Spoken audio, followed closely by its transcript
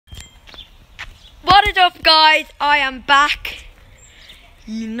What is up, guys? I am back.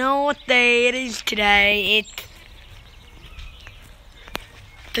 You know what day it is today. It's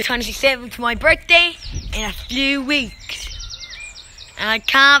the 27th, my birthday, in a few weeks. And I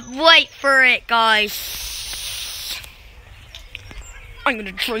can't wait for it, guys. I'm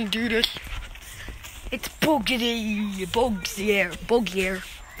gonna try and do this. It's buggity, bug here.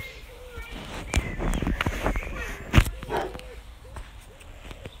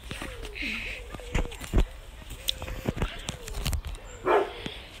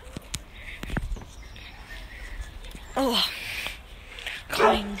 Oh,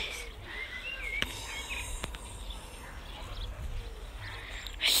 climb this.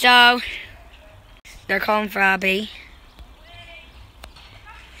 So, they're calling for Abbie.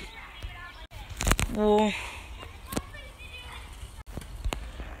 Whoa.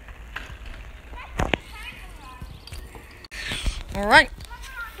 Alright.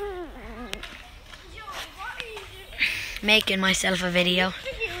 Making myself a video.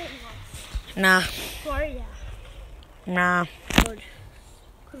 Nah. Nah. Good.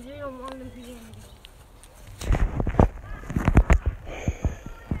 Because we don't want them to be in.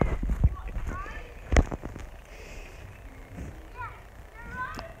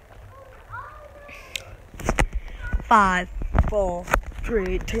 Five, 4,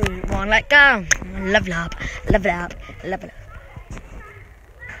 3, 2, 1, let go. Level up, level up, level up.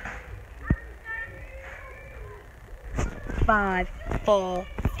 5, 4,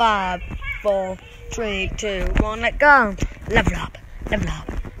 5, 4, 3, 2, 1, let go. Level up, level up,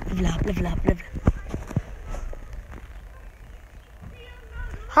 level up, level up, level up.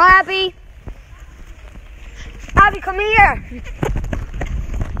 Hi, Abbie. Abbie, come here.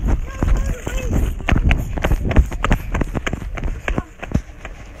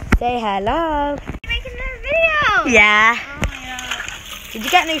 Say hello. You're making a video. Yeah. Oh my god. Did you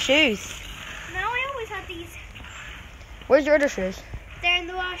get new shoes? No, I always had these. Where's your other shoes? They're in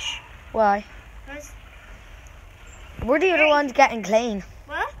the wash. Why? Because Were the other ones getting clean?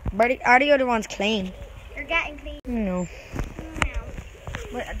 what? Are the other ones clean? You're getting clean. No. No.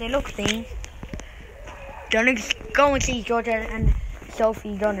 Well, they look clean. Do you want to go and see Georgia and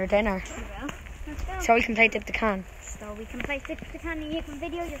Sophie done their dinner? We will. Let's go. So we can play Tip the Can. So we can play Six the Can and you can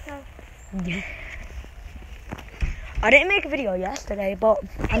video yourself. Yeah. I didn't make a video yesterday, but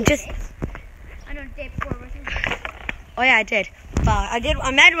I'm just... I know the day before, wasn't it? Oh yeah, I did. But I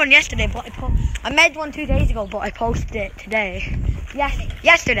made one yesterday, but I made one 2 days ago, but I posted it today.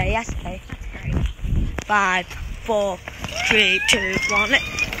 Yesterday. That's great. 5, 4, 3, 2, 1.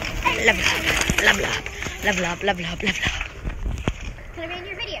 Level up, level up, level up, level up, level up. Can I be in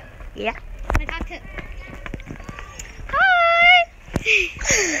your video? Yeah. Can I talk to... Hi.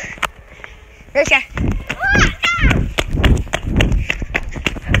 Risha.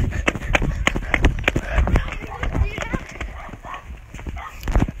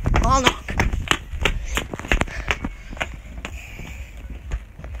 I'll knock.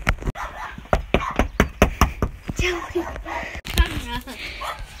 Camera.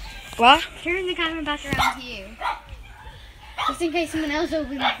 What? Turn the camera back around to you. Just in case someone else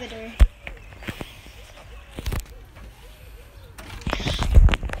opens the door.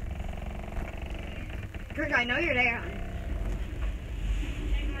 Georgia, I know you're there, hon.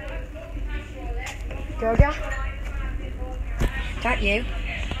 Georgia? Is that you?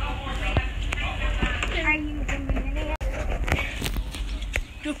 Are you filming video?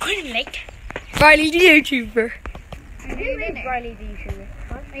 You're kind of late. Riley the YouTuber. Are you in there? Riley the YouTuber.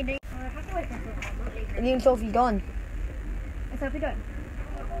 What? Are you doing? I have to wait for a And you and Sophie done. Is Sophie done?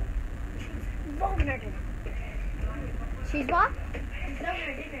 She's rolling her dinner. She's what? She's rolling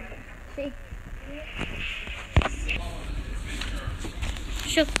her dinner. She.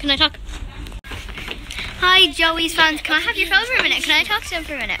 So, can I talk? Hi, Joey's fans. Can I have your phone for a minute? Can I talk to them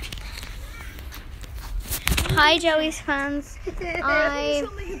for a minute? Hi, Joey's fans.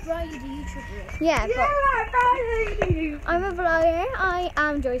 Yeah, but I'm a vlogger. I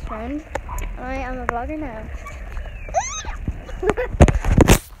am Joey's friend. I am a vlogger now.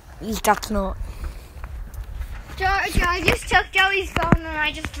 That's not. Georgia, I just took Joey's phone and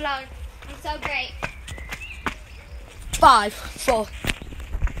I just vlogged. I'm so great. 5, 4.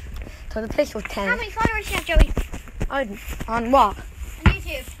 So the place was 10. How many followers do you have, Joey? On what? On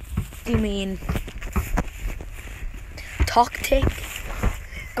YouTube. Do you mean TikTok?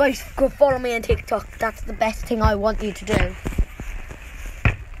 Guys, go follow me on TikTok. That's the best thing I want you to do.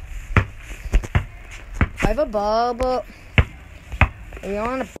 I have a ball, but are you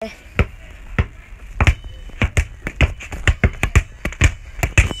on a...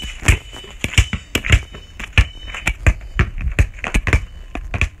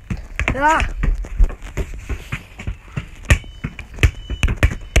 Ah.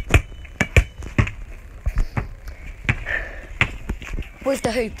 Where's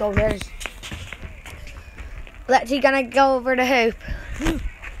the hoop though? There's. Let's see, gonna go over the hoop. Oh,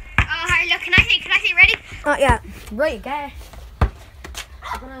 Harry, look, can I see, ready? Not yet. Right, okay. I'm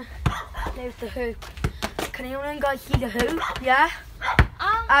gonna there's the hoop. Can anyone guys see the hoop? Yeah?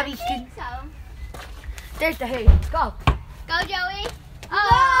 Abbie, I think so. There's the hoop. Go. Go, Joey.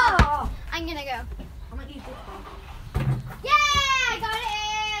 No! I'm gonna go. I'm gonna use this one. Yeah, I got it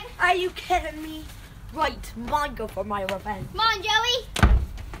in. Are you kidding me? Right, mine go for my revenge. Come on, Joey.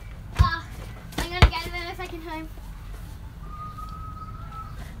 I'm gonna get it in a second time.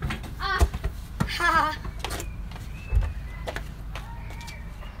 Ha!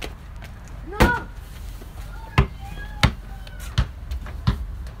 No! Are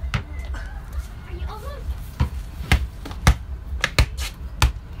you almost?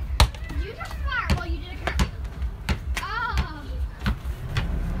 Did you just fart while you did a cartwheel? Oh.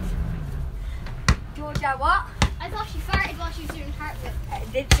 Georgia, what? I thought she farted while she was doing a cartwheel.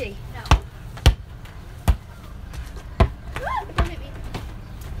 Did she? No. Don't hit me.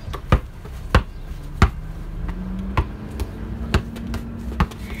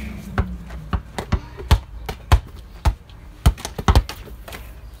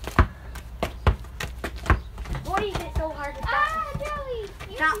 Why is it so hard with that? Joey.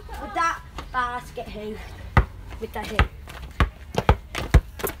 With that basket hoop. With that hoop.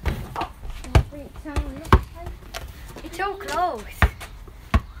 It's so close.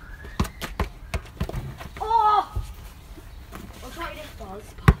 Oh! I'll try this ball.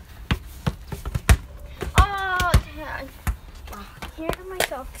 Oh, damn. Here are my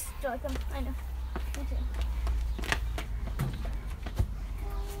socks. Do you like them? I know. Me too.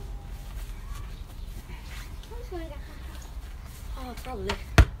 I'm just gonna get them. Oh, probably.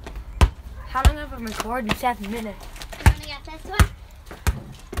 How long have I been recording? 7 minutes. I'm gonna get this one.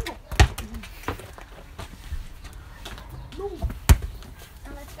 No.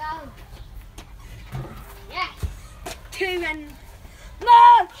 And let's go. Yes. 2 and...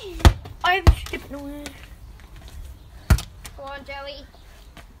 No! I'm skipping away. Go on, Joey.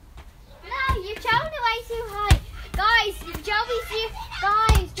 No, you're shouting away too high. Guys,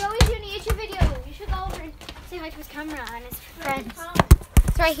 Joey's doing a YouTube video. You should go over and say hi to his camera and his friends.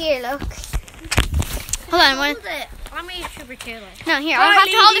 It's right here, look. Hold on, one. I'm a YouTuber too. No, here, I'll have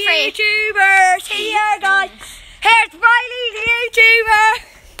to hold it for you. YouTubers, here guys. Here's Riley the YouTuber.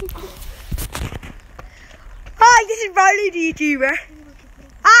 Hi, this is Riley the YouTuber.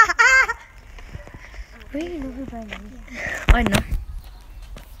 Really know who Riley is. I know.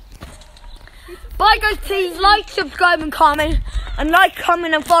 Bye guys, please like, subscribe and comment. And like,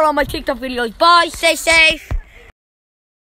 comment and follow my TikTok videos. Bye, stay safe.